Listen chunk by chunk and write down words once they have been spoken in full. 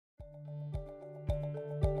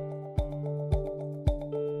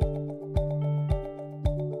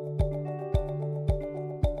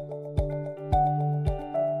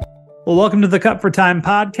Well, welcome to the Cut for Time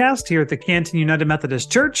podcast here at the Canton United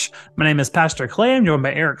Methodist Church. My name is Pastor Clay. I'm joined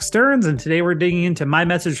by Eric Stearns, and today we're digging into my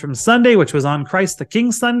message from Sunday, which was on Christ the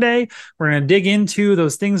King Sunday. We're going to dig into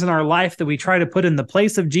those things in our life that we try to put in the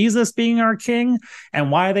place of Jesus being our King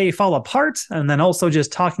and why they fall apart, and then also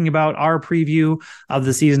just talking about our preview of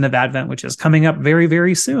the season of Advent, which is coming up very,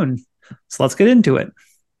 very soon. So let's get into it.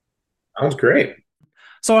 Sounds great.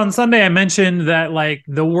 So on Sunday, I mentioned that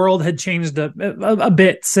the world had changed a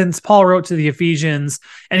bit since Paul wrote to the Ephesians,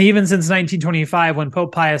 and even since 1925 when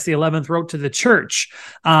Pope Pius XI wrote to the church.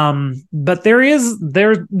 But there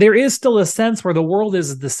is still a sense where the world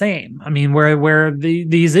is the same. I mean, where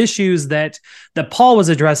these issues that Paul was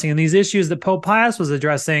addressing and these issues that Pope Pius was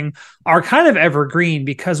addressing are kind of evergreen,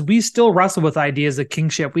 because we still wrestle with ideas of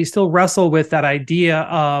kingship. We still wrestle with that idea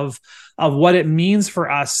of what it means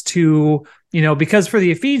for us to, because for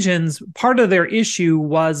the Ephesians, part of their issue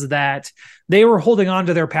was that they were holding on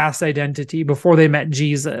to their past identity before they met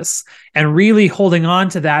Jesus and really holding on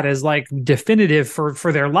to that as definitive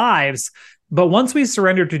for their lives. But once we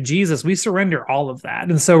surrender to Jesus, we surrender all of that.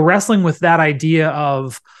 And so wrestling with that idea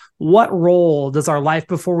of what role does our life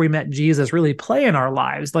before we met Jesus really play in our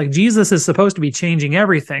lives? Jesus is supposed to be changing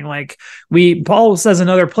everything. Paul says in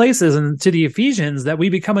other places and to the Ephesians that we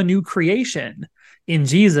become a new creation in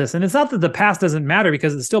Jesus. And it's not that the past doesn't matter,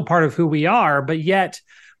 because it's still part of who we are, but yet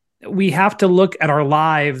we have to look at our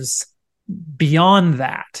lives beyond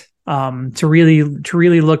that, to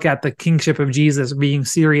really look at the kingship of Jesus being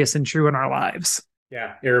serious and true in our lives.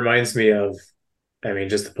 Yeah, it reminds me of,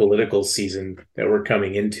 just the political season that we're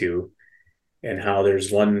coming into, and how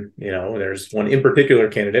there's one in particular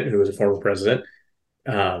candidate who is a former president,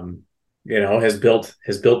 has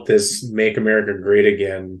built this "Make America Great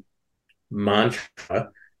Again" mantra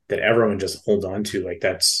that everyone just holds on to.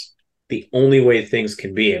 That's the only way things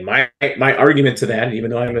can be. And my argument to that,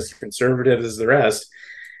 even though I'm as conservative as the rest,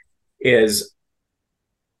 is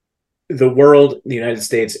the world, the United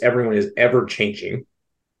States, everyone is ever changing.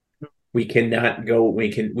 We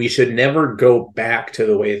should never go back to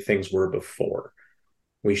the way things were before.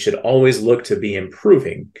 We should always look to be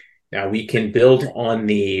improving. Now, we can build on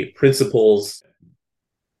the principles,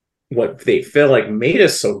 what they feel like made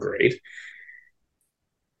us so great.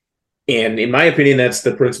 And in my opinion, that's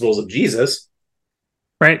the principles of Jesus.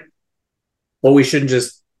 Right. But we shouldn't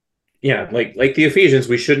just, like the Ephesians,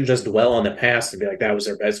 we shouldn't just dwell on the past and be like, that was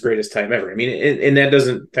our best, greatest time ever. And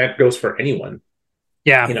that goes for anyone.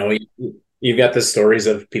 Yeah. You've got the stories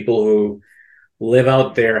of people who live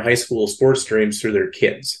out their high school sports dreams through their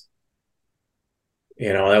kids.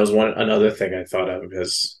 That was another thing I thought of,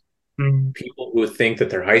 is people who think that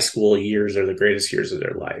their high school years are the greatest years of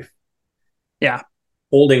their life. Yeah.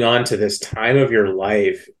 Holding on to this time of your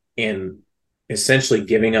life and essentially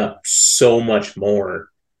giving up so much more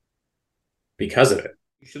because of it.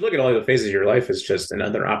 You should look at all the phases of your life as just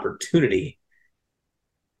another opportunity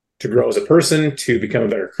to grow as a person, to become a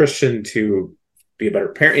better Christian, to be a better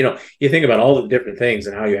parent. You think about all the different things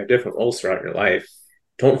and how you have different roles throughout your life.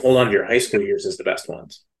 Don't hold on to your high school years as the best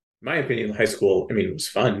ones. In my opinion, high school, it was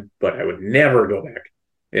fun, but I would never go back,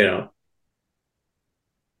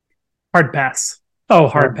 Hard pass. Oh,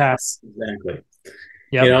 hard pass. Exactly.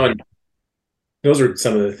 Yeah. And those are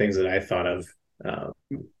some of the things that I thought of,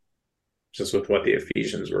 just with what the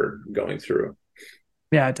Ephesians were going through.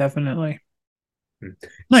 Yeah, definitely.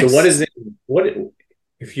 Nice. So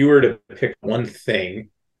if you were to pick one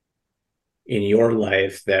thing in your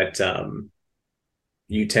life that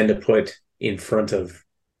you tend to put in front of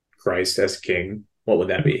Christ as King, what would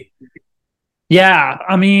that be? Yeah,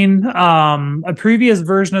 a previous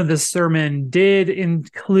version of this sermon did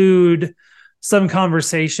include some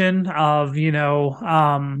conversation of,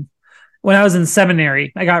 when I was in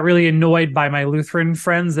seminary, I got really annoyed by my Lutheran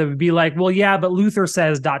friends that would be like, well, yeah, but Luther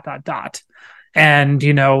says ... And,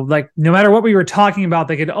 no matter what we were talking about,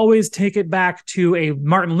 they could always take it back to a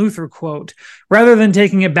Martin Luther quote rather than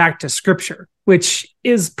taking it back to scripture, which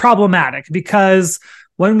is problematic, because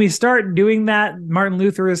when we start doing that, Martin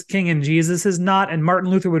Luther is king and Jesus is not, and Martin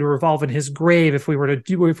Luther would revolve in his grave if we were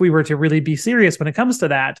to really be serious when it comes to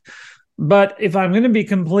that. But if I'm going to be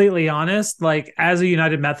completely honest, as a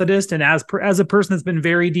United Methodist and as a person that's been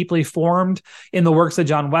very deeply formed in the works of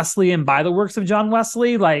John Wesley and by the works of John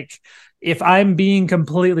Wesley, if I'm being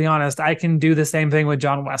completely honest, I can do the same thing with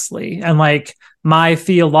John Wesley. And my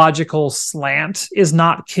theological slant is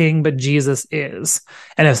not king, but Jesus is.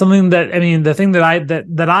 And if something that, I mean, the thing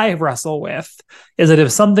that I wrestle with is that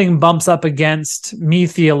if something bumps up against me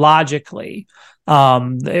theologically,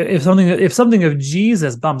 if something of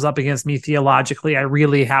Jesus bumps up against me theologically, I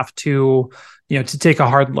really have to, to take a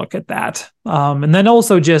hard look at that. And then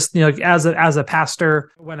also just, as a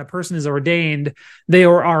pastor, when a person is ordained, they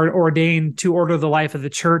are ordained to order the life of the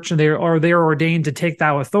church, and they are ordained to take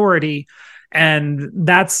that authority. And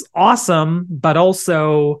that's awesome, but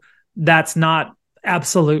also that's not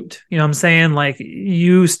absolute. You know what I'm saying? Like,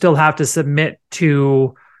 you still have to submit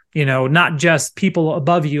to, not just people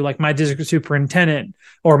above you, like my district superintendent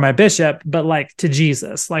or my bishop, but like to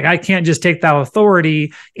Jesus. Like, I can't just take that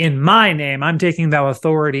authority in my name. I'm taking that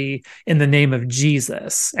authority in the name of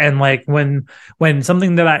Jesus. And like, when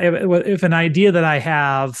something if an idea that I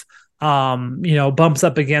have, bumps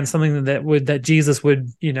up against something that Jesus would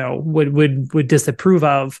disapprove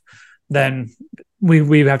of, then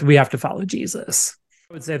we have to follow Jesus.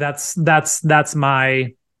 I would say that's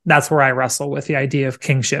where I wrestle with the idea of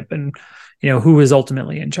kingship and, who is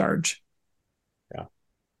ultimately in charge. Yeah.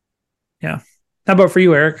 Yeah. How about for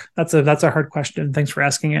you, Eric? That's a hard question. Thanks for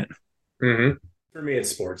asking it. Mm-hmm. For me, it's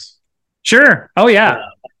sports. Sure. Oh yeah.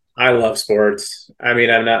 I love sports. I mean,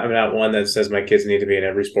 I'm not one that says my kids need to be in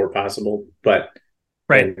every sport possible, but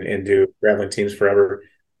right. and do traveling teams forever.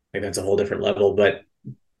 Like, that's a whole different level. But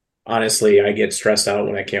honestly, I get stressed out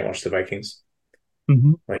when I can't watch the Vikings.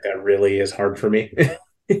 Mm-hmm. Like, that really is hard for me.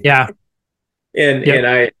 Yeah.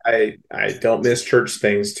 And I don't miss church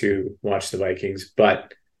things to watch the Vikings,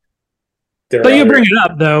 but you bring it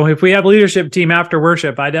up though. If we have leadership team after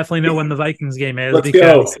worship, I definitely know when the Vikings game is. Let's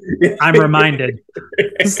because go. I'm reminded.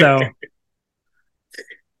 So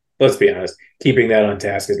let's be honest, keeping that on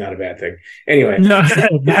task is not a bad thing. Anyway, no,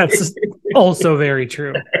 that's also very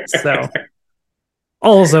true. So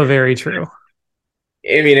also very true.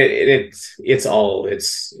 I mean, it's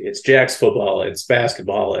Jack's football, it's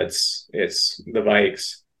basketball, it's the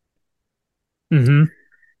Vikes. Mm-hmm.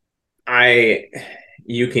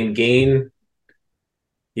 You can gain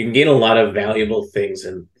a lot of valuable things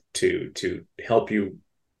and to help you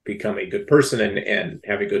become a good person and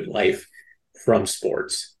have a good life from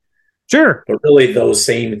sports. Sure. But really, those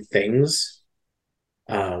same things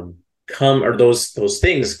those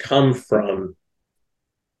things come from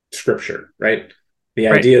Scripture, right? The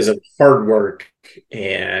ideas of hard work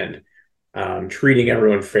and treating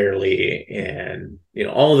everyone fairly, and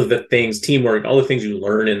all of the things, teamwork, all the things you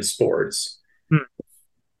learn in sports.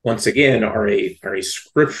 Once again, are a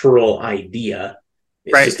scriptural idea.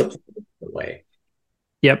 It's just a different way.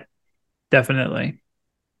 Yep, definitely.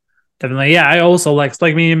 Yeah, I also I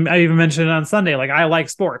even mentioned it on Sunday. Like, I like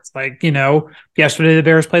sports. Like, yesterday the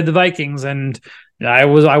Bears played the Vikings, and I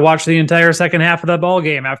watched the entire second half of that ball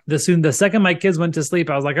game. After the second my kids went to sleep,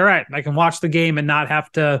 I was like, all right, I can watch the game and not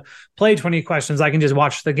have to play 20 questions. I can just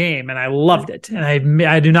watch the game, and I loved it. And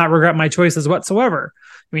I do not regret my choices whatsoever.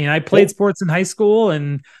 I mean, I played sports in high school,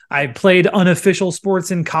 and I played unofficial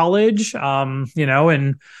sports in college.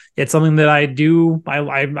 And it's something that I do.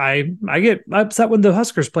 I get upset when the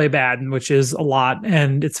Huskers play bad, which is a lot,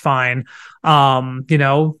 and it's fine.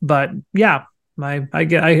 But yeah,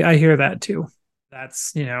 I hear that too.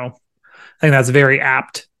 That's, I think that's very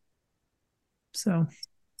apt. So,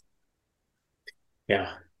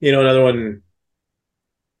 yeah, another one.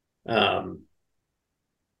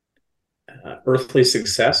 Earthly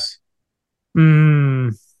success is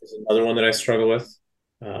another one that I struggle with.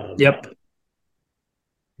 Yep.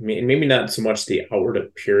 Maybe not so much the outward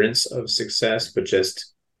appearance of success, but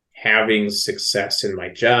just having success in my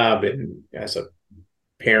job and as a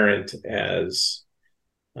parent, as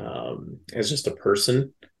just a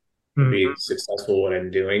person, be successful at what I'm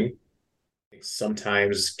doing.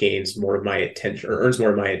 Sometimes gains more of my attention, or earns more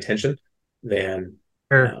of my attention than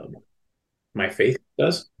my faith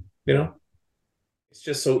does. It's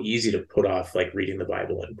just so easy to put off, like, reading the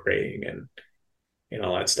Bible and praying and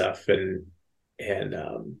all that stuff. And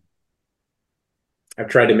I've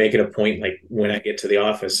tried to make it a point, like, when I get to the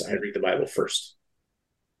office, I read the Bible first.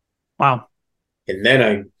 Wow. And then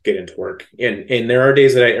I get into work. And there are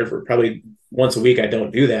days that probably once a week, I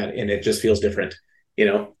don't do that, and it just feels different,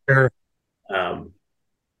 Sure.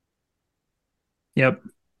 Yep.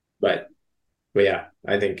 But yeah,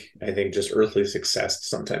 I think just earthly success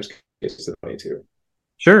sometimes gets to the way too.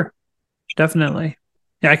 Sure. Definitely.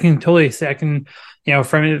 Yeah, I can totally say I can,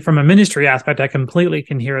 from a ministry aspect, I completely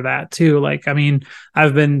can hear that too. Like, I mean,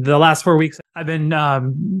 I've been the last 4 weeks, I've been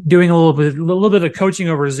doing a little bit of coaching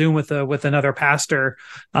over Zoom with another pastor,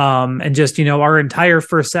 and just our entire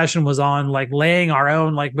first session was on like laying our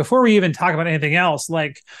own, like before we even talk about anything else,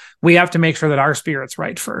 like we have to make sure that our spirit's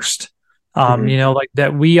right first. Like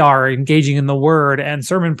that we are engaging in the word, and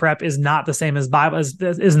sermon prep is not the same as Bible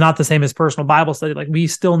is not the same as personal Bible study. Like we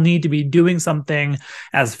still need to be doing something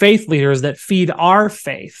as faith leaders that feed our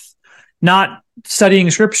faith, not studying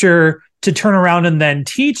scripture to turn around and then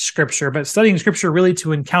teach scripture, but studying scripture really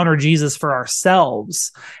to encounter Jesus for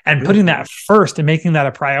ourselves and putting that first and making that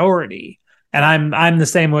a priority. And I'm the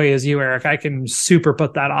same way as you, Eric. I can super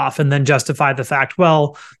put that off and then justify the fact,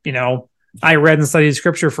 well, I read and studied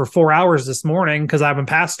scripture for 4 hours this morning because I'm a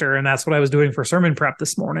pastor and that's what I was doing for sermon prep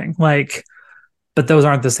this morning. Like, but those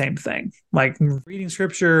aren't the same thing. Like reading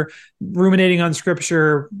scripture, ruminating on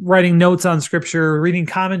scripture, writing notes on scripture, reading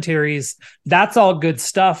commentaries, that's all good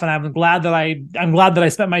stuff. And I'm glad that I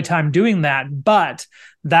spent my time doing that. But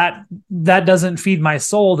that doesn't feed my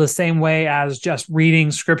soul the same way as just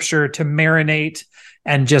reading scripture to marinate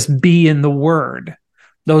and just be in the word.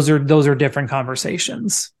 Those are different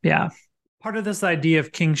conversations. Yeah. Part of this idea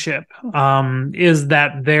of kingship is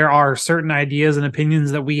that there are certain ideas and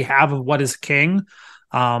opinions that we have of what is king.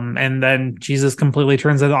 And then Jesus completely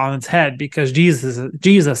turns it on its head because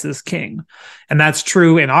Jesus is king. And that's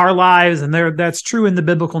true in our lives. And that's true in the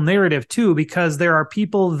biblical narrative too, because there are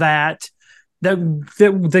people that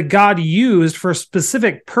God used for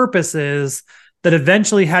specific purposes that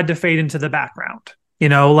eventually had to fade into the background.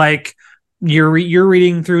 Like you're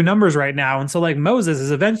reading through Numbers right now, and so like Moses is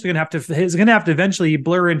eventually going to have to eventually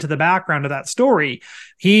blur into the background of that story.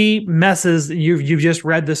 He messes. You've just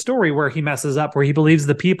read the story where he messes up, where he believes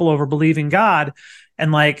the people over believing God,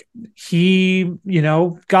 and like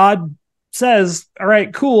God says, "All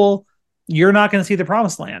right, cool, you're not going to see the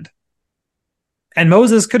promised land." And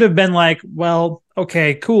Moses could have been like, "Well,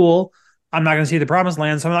 okay, cool, I'm not going to see the promised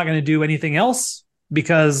land, so I'm not going to do anything else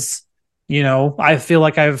because I feel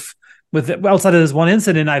like outside of this one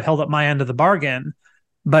incident, I've held up my end of the bargain."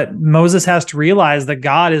 But Moses has to realize that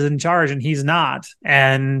God is in charge and he's not.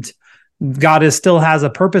 And God still has a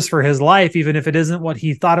purpose for his life, even if it isn't what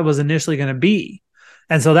he thought it was initially going to be.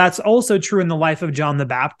 And so that's also true in the life of John the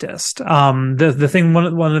Baptist. One of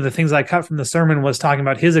the things I cut from the sermon was talking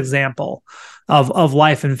about his example of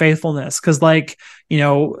life and faithfulness. Because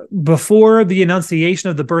before the annunciation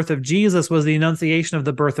of the birth of Jesus was the annunciation of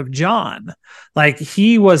the birth of John. Like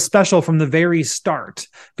he was special from the very start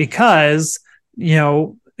because,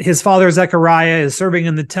 his father Zechariah is serving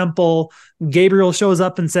in the temple. Gabriel shows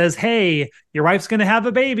up and says, "Hey, your wife's going to have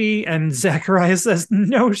a baby." And Zechariah says,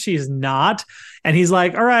 "No, she's not." And he's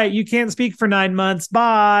like, "All right, you can't speak for 9 months.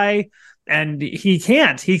 Bye." And he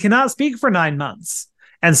cannot speak for 9 months.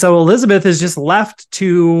 And so Elizabeth is just left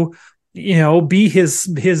to, be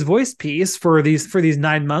his voice piece for these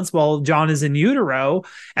 9 months while John is in utero.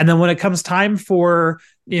 And then when it comes time for,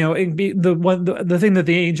 the thing that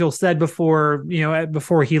the angel said before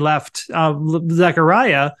he left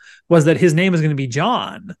Zechariah was that his name is going to be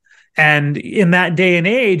John. And in that day and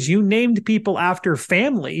age, you named people after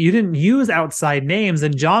family. You didn't use outside names,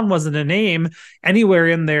 and John wasn't a name anywhere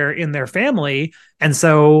in their family. And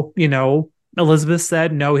so, Elizabeth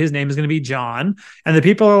said, "No, his name is going to be John." And the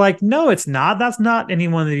people are like, "No, it's not. That's not any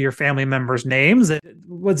one of your family members' names." And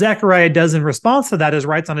what Zechariah does in response to that is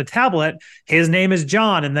writes on a tablet, "His name is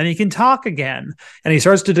John," and then he can talk again. And he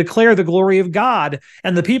starts to declare the glory of God.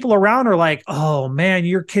 And the people around are like, "Oh man,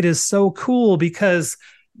 your kid is so cool, because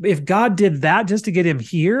if God did that just to get him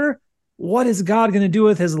here, what is God going to do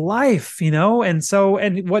with his life?" And so,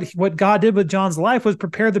 and what God did with John's life was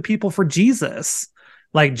prepare the people for Jesus.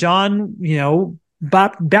 Like John,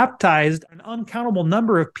 baptized an uncountable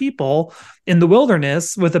number of people in the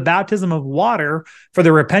wilderness with a baptism of water for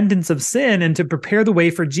the repentance of sin and to prepare the way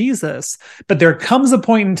for Jesus. But there comes a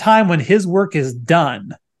point in time when his work is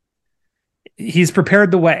done. He's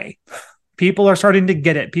prepared the way. People are starting to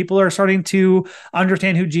get it. People are starting to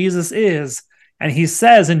understand who Jesus is. And he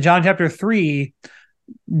says in John chapter 3,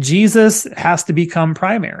 Jesus has to become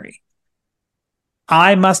primary.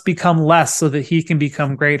 I must become less so that he can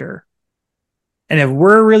become greater. And if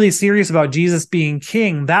we're really serious about Jesus being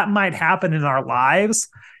king, that might happen in our lives,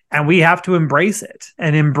 and we have to embrace it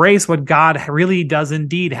and embrace what God really does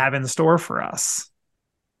indeed have in store for us.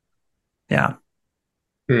 Yeah.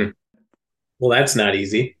 Well, that's not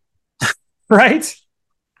easy. Right?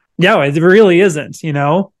 No, it really isn't,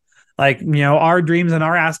 Like, our dreams and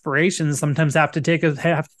our aspirations sometimes have to take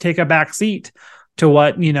a back seat. to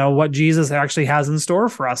what Jesus actually has in store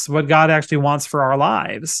for us, what God actually wants for our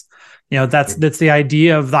lives. That's the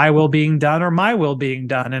idea of thy will being done or my will being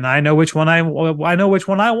done. And I know which one I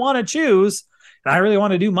want to choose. And I really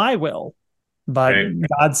want to do my will. But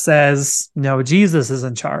God says, no, Jesus is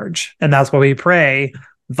in charge. And that's why we pray,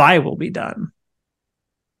 thy will be done.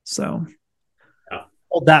 So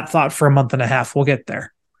hold that thought for a month and a half. We'll get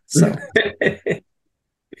there. So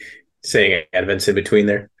saying Advent's in between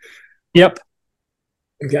there. Yep.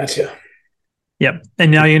 Gotcha. Yep.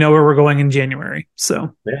 And now you know where we're going in January.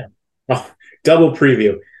 So yeah. Oh, double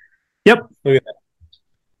preview. Yep. Look at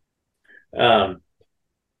that.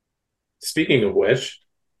 Speaking of which,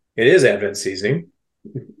 it is Advent season.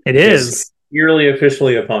 It is yearly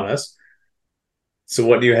officially upon us. So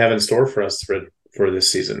what do you have in store for us for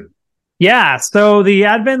this season? Yeah, so the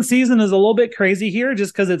Advent season is a little bit crazy here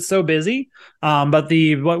just because it's so busy. But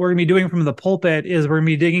what we're going to be doing from the pulpit is we're going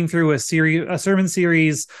to be digging through a sermon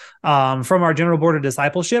series from our General Board of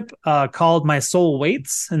Discipleship called My Soul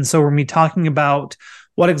Waits. And so we're going to be talking about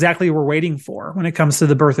what exactly we're waiting for when it comes to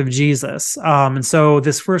the birth of Jesus. And so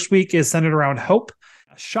this first week is centered around hope,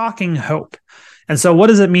 a shocking hope. And so what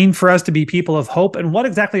does it mean for us to be people of hope? And what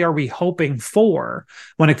exactly are we hoping for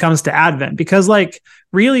when it comes to Advent? Because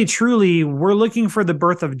really, truly, we're looking for the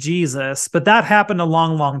birth of Jesus, but that happened a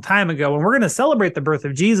long, long time ago. And we're going to celebrate the birth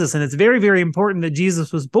of Jesus. And it's very, very important that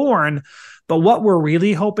Jesus was born. But what we're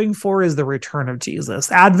really hoping for is the return of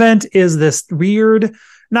Jesus. Advent is this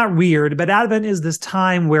not weird, but Advent is this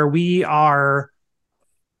time where we're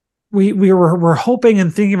hoping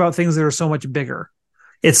and thinking about things that are so much bigger.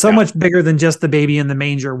 It's so much bigger than just the baby in the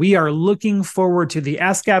manger. We are looking forward to the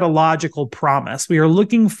eschatological promise. We are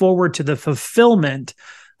looking forward to the fulfillment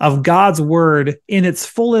of God's word in its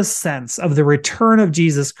fullest sense of the return of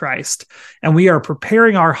Jesus Christ. And we are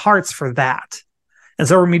preparing our hearts for that. And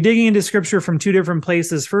so we're going to be digging into scripture from two different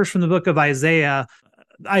places. First, from the book of Isaiah.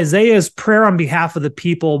 Isaiah's prayer on behalf of the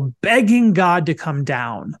people, begging God to come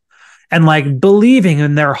down and believing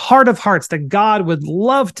in their heart of hearts that God would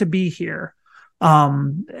love to be here.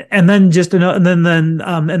 And then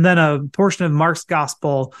a portion of Mark's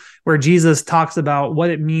gospel where Jesus talks about what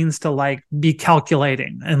it means to be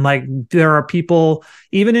calculating. And there are people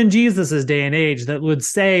even in Jesus's day and age that would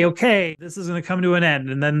say, okay, this is going to come to an end.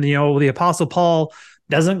 And then, the apostle Paul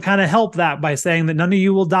doesn't kind of help that by saying that none of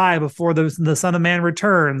you will die before the Son of Man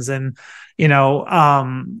returns. And,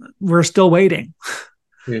 we're still waiting,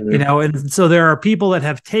 and so there are people that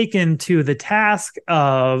have taken to the task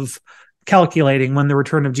of calculating when the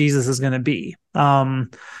return of Jesus is going to be.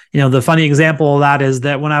 The funny example of that is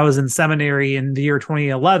that when I was in seminary in the year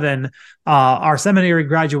 2011, our seminary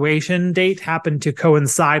graduation date happened to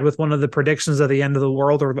coincide with one of the predictions of the end of the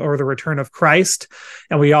world or the return of Christ.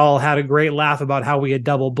 And we all had a great laugh about how we had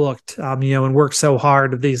double booked, and worked so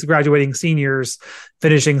hard. These graduating seniors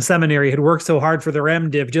finishing seminary had worked so hard for their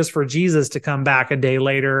MDiv just for Jesus to come back a day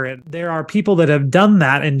later. And there are people that have done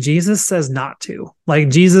that, and Jesus says not to.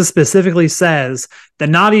 Jesus specifically says that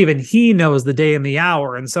not even he knows the day and the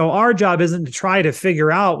hour. And so our job isn't to try to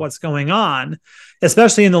figure out what's going on,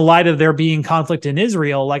 especially in the light of there being conflict in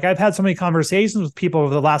Israel. I've had so many conversations with people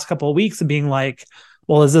over the last couple of weeks of being like,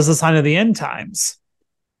 well, is this a sign of the end times?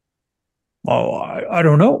 Oh, I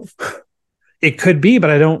don't know. It could be,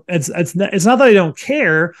 but I don't, it's not that I don't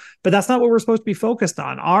care, but that's not what we're supposed to be focused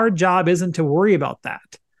on. Our job isn't to worry about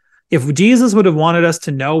that. If Jesus would have wanted us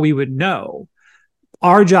to know, we would know.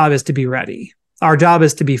 Our job is to be ready. Our job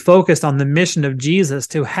is to be focused on the mission of Jesus,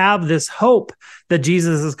 to have this hope that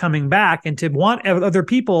Jesus is coming back and to want other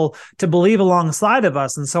people to believe alongside of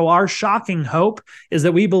us. And so our shocking hope is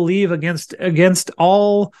that we believe against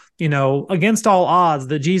all odds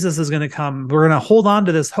that Jesus is going to come. We're going to hold on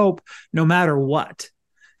to this hope no matter what,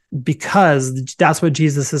 because that's what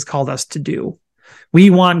Jesus has called us to do. We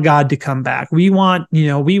want God to come back. We want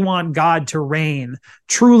God to reign,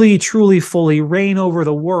 truly, truly, fully reign over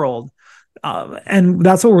the world. And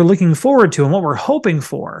that's what we're looking forward to and what we're hoping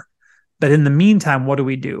for. But in the meantime, what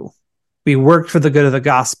do? We work for the good of the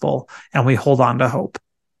gospel and we hold on to hope.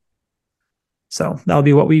 So that'll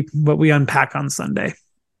be what we unpack on Sunday.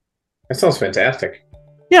 That sounds fantastic.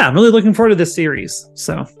 Yeah, I'm really looking forward to this series.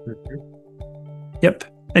 So, Yep.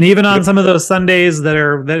 And even on some of those Sundays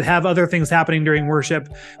that have other things happening during worship,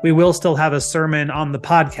 we will still have a sermon on the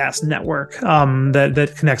podcast network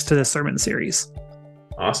that connects to this sermon series.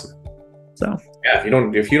 Awesome. So yeah,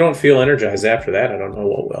 if you don't feel energized after that, I don't know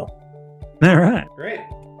what will. All right. Great.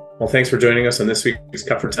 Well, thanks for joining us on this week's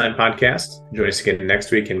Cut for Time podcast. Join us again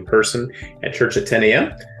next week in person at church at 10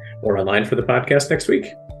 a.m. or online for the podcast next week.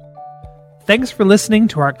 Thanks for listening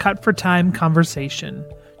to our Cut for Time conversation.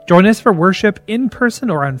 Join us for worship in person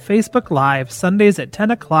or on Facebook Live Sundays at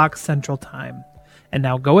 10 o'clock Central Time. And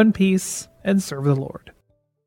now go in peace and serve the Lord.